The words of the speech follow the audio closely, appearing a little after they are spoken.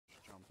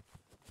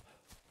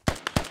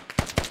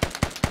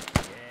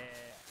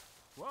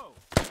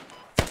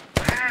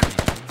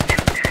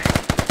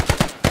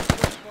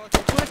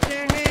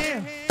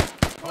here.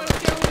 What's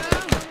going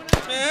on?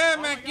 Yeah,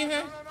 Mackie.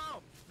 No.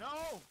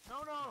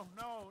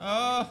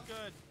 Oh.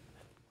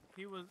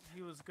 He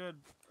was good.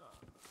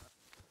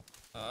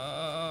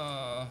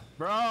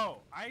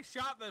 Bro, I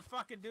shot the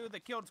fucking dude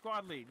that killed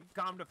squad lead.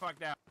 Calm the fuck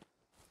down.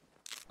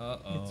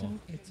 Uh-oh.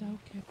 It's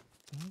okay.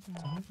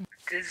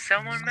 Did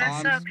someone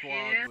mess up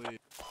here?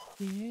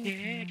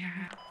 Yeah.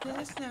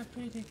 That's not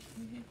pretty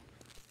good.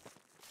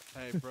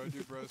 Hey, bro,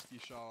 Dubrowski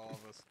shot all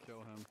of us. Kill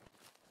him.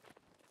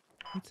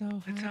 It's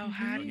so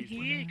hot in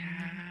here.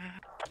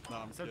 No,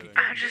 I'm kidding.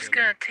 I'm just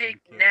gonna take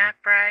a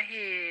nap right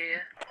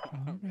here.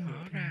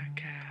 Alright,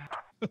 Kyle.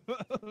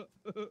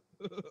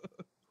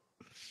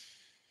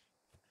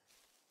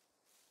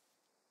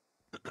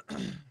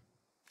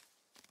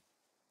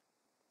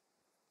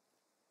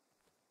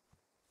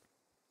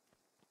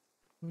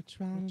 We're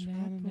trying to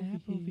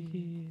nap over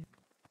here.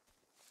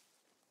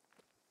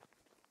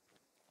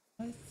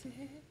 What's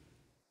it?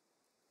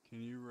 Can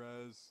you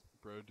res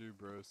bro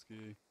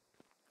Dubrowski?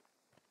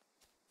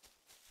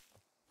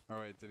 Oh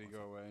wait, did he go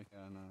away?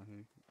 Yeah, no,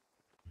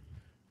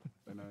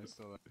 I know he's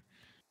still there.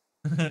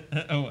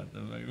 Oh, what the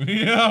fuck?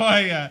 Oh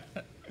my god.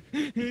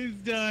 He's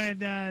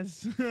doing us.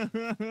 Should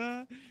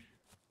I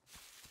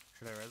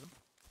res him?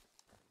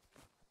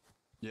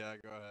 Yeah,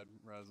 go ahead,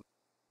 res him.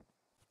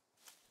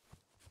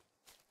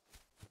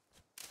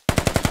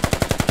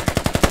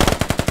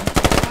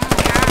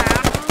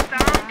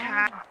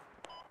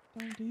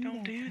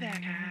 Don't do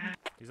that, Kyle.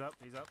 He's up.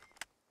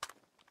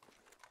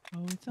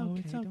 Oh, it's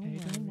okay.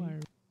 Don't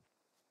worry.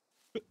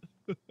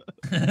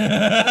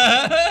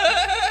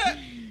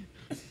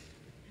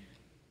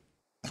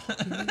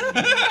 Oh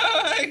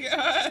my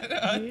god.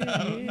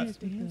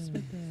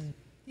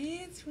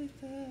 Dance with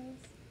us.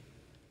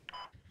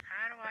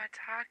 How do I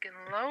talk in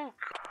local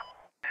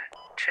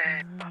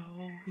chat?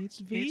 Oh, it's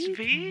V.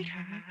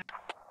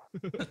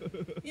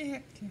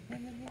 Yeah.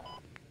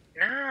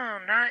 No,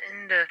 not in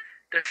the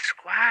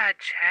squad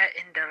chat,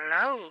 in the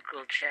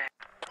local chat.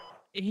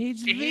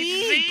 It's V.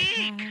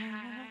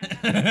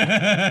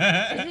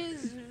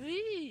 It's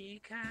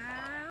V,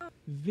 Kyle.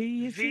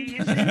 V is V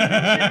in is the in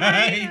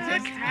the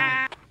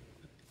Kyle.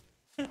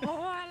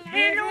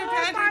 Hello,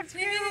 my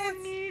fellow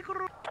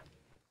Negro.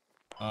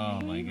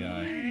 Oh my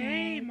god.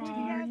 Hey,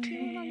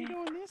 Martin. I'm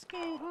doing this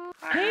game, huh?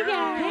 Hey,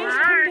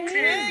 guys.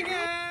 Hey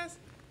guys.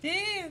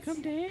 Dance.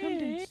 Come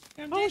dance.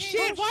 Oh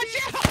shit, watch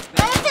out!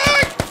 Oh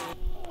fuck!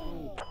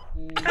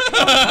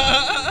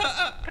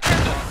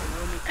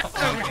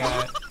 Oh my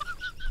god.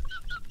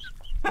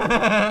 A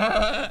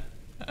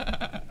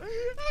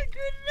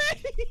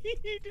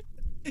grenade!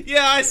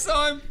 Yeah, I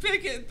saw him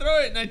pick it and throw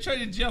it, and I tried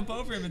to jump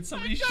over him, and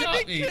somebody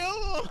shot me.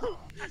 Kill him.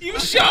 You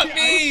shot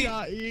me! I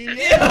shot you.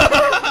 Yeah.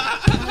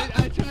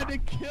 I tried to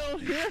kill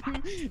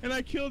him, and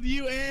I killed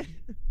you, and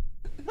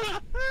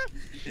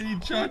you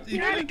dropped it.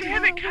 God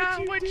damn it,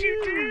 Kyle, what'd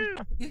you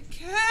do?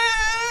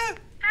 Kyle!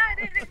 I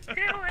didn't do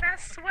it, I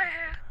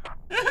swear.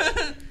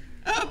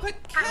 Oh, but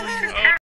I was